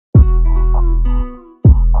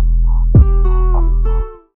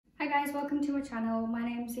welcome to my channel. My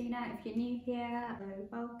name's Zina. If you're new here, hello,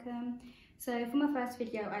 welcome. So for my first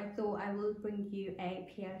video, I thought I will bring you a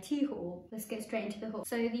PLT haul. Let's get straight into the haul.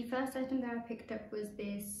 So the first item that I picked up was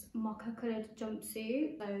this mocha coloured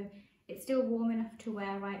jumpsuit. So it's still warm enough to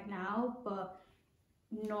wear right now, but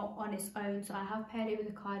not on its own. So I have paired it with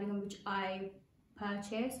a cardigan which I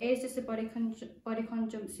purchased. It's just a bodycon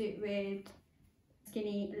jumpsuit with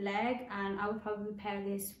skinny leg, and I would probably pair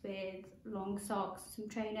this with long socks, some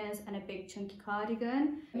trainers and a big chunky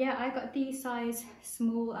cardigan. Yeah, I got the size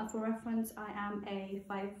small, and for reference I am a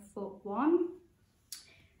 5'1"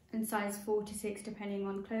 and size 4 to 6 depending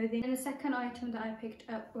on clothing. And the second item that I picked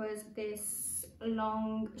up was this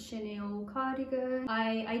long chenille cardigan.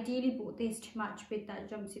 I ideally bought this to match with that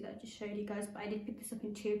jumpsuit that I just showed you guys, but I did pick this up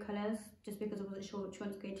in 2 colours just because I wasn't sure which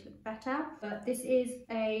one's going to look better. But this is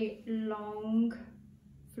a long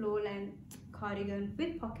floor length cardigan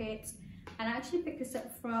with pockets, and I actually picked this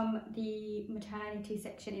up from the maternity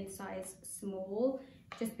section in size small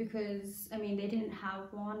just because I mean they didn't have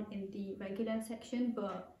one in the regular section,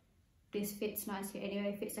 but this fits nicely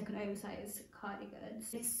anyway. It fits like an oversized cardigan.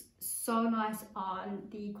 It's so nice on,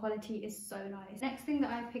 the quality is so nice. Next thing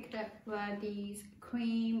that I picked up were these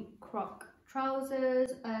cream croc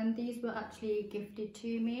trousers, and these were actually gifted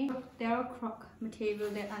to me. They are a croc material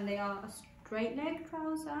and they are a straight leg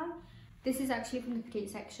trouser. This is actually from the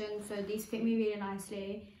Petite section, so these fit me really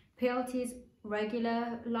nicely. PLT's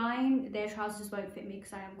regular line, their trousers won't fit me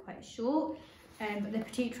because I am quite short, but the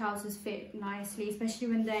Petite trousers fit nicely, especially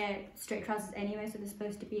when they're straight trousers anyway, so they're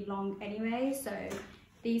supposed to be long anyway. So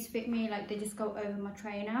these fit me, like they just go over my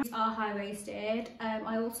trainer. These are high-waisted.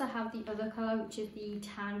 I also have the other colour, which is the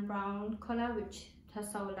tan brown colour, which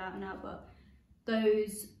has sold out now, but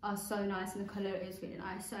those are so nice and the colour is really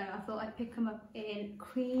nice, so I thought I'd pick them up in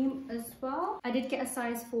cream as well. I did get a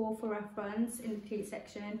size 4 for reference in the Petite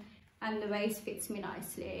section, and the waist fits me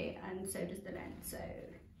nicely and so does the length. So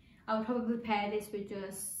I would probably pair this with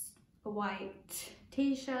just a white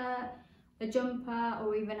t-shirt, a jumper,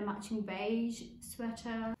 or even a matching beige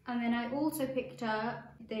sweater. And then I also picked up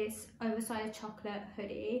this oversized chocolate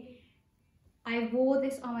hoodie. I wore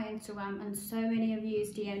this on my Instagram and so many of you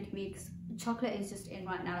DM'd me because chocolate is just in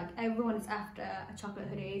right now. Like everyone is after a chocolate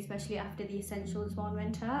hoodie, especially after the Essentials one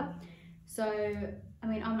went up. So I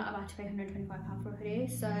mean, I'm not about to pay £125 for a hoodie.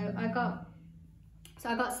 So I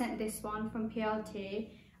got sent this one from PLT.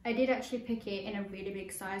 I did actually pick it in a really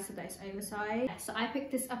big size, so that it's oversized. So I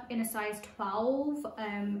picked this up in a size 12.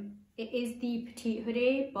 It is the petite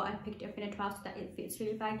hoodie, but I picked it up in a 12 so that it fits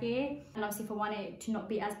really baggy. And obviously if I want it to not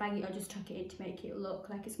be as baggy, I'll just tuck it in to make it look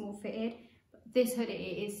like it's more fitted. But this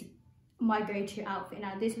hoodie is my go-to outfit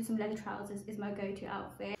now. This with some leather trousers is my go-to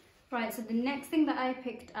outfit. Right, so the next thing that I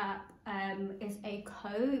picked up is a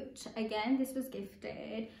coat. Again, this was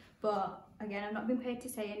gifted, but again, I've not been paid to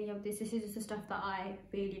say any of this. This is just the stuff that I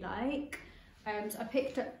really like. So I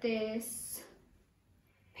picked up this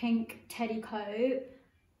pink teddy coat.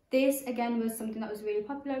 This again was something that was really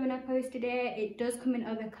popular when I posted it. It does come in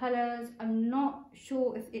other colours. I'm not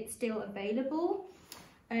sure if it's still available.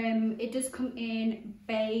 It does come in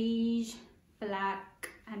beige, black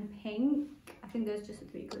and pink. I think those are just the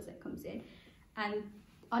 3 colours that it comes in. And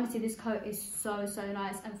honestly, this coat is so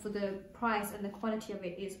nice, and for the price and the quality of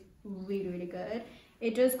it is really good.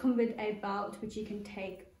 It does come with a belt which you can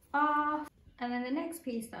take off. And then the next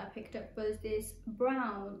piece that I picked up was this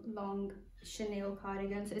brown long chenille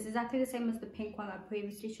cardigan. So it's exactly the same as the pink one I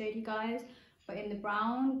previously showed you guys, but in the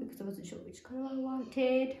brown because I wasn't sure which colour I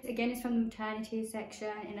wanted. Again, it's from the maternity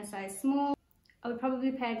section in a size small. I would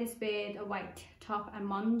probably pair this with a white top and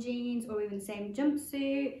mom jeans, or even the same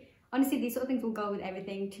jumpsuit. Honestly, these sort of things will go with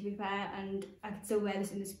everything, to be fair, and I could still wear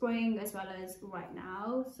this in the spring as well as right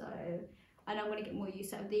now. So I know I'm going to get more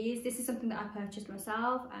use out of these. This is something that I purchased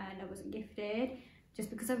myself and I wasn't gifted, just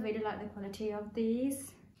because I really like the quality of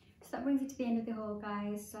these. So that brings it to the end of the haul,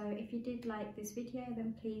 guys. So if you did like this video,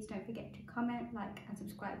 then please don't forget to comment, like and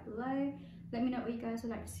subscribe below. Let me know what you guys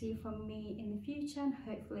would like to see from me in the future, and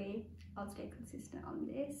hopefully I'll stay consistent on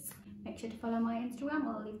this. Make sure to follow my Instagram,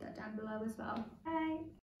 I'll leave that down below as well. Bye!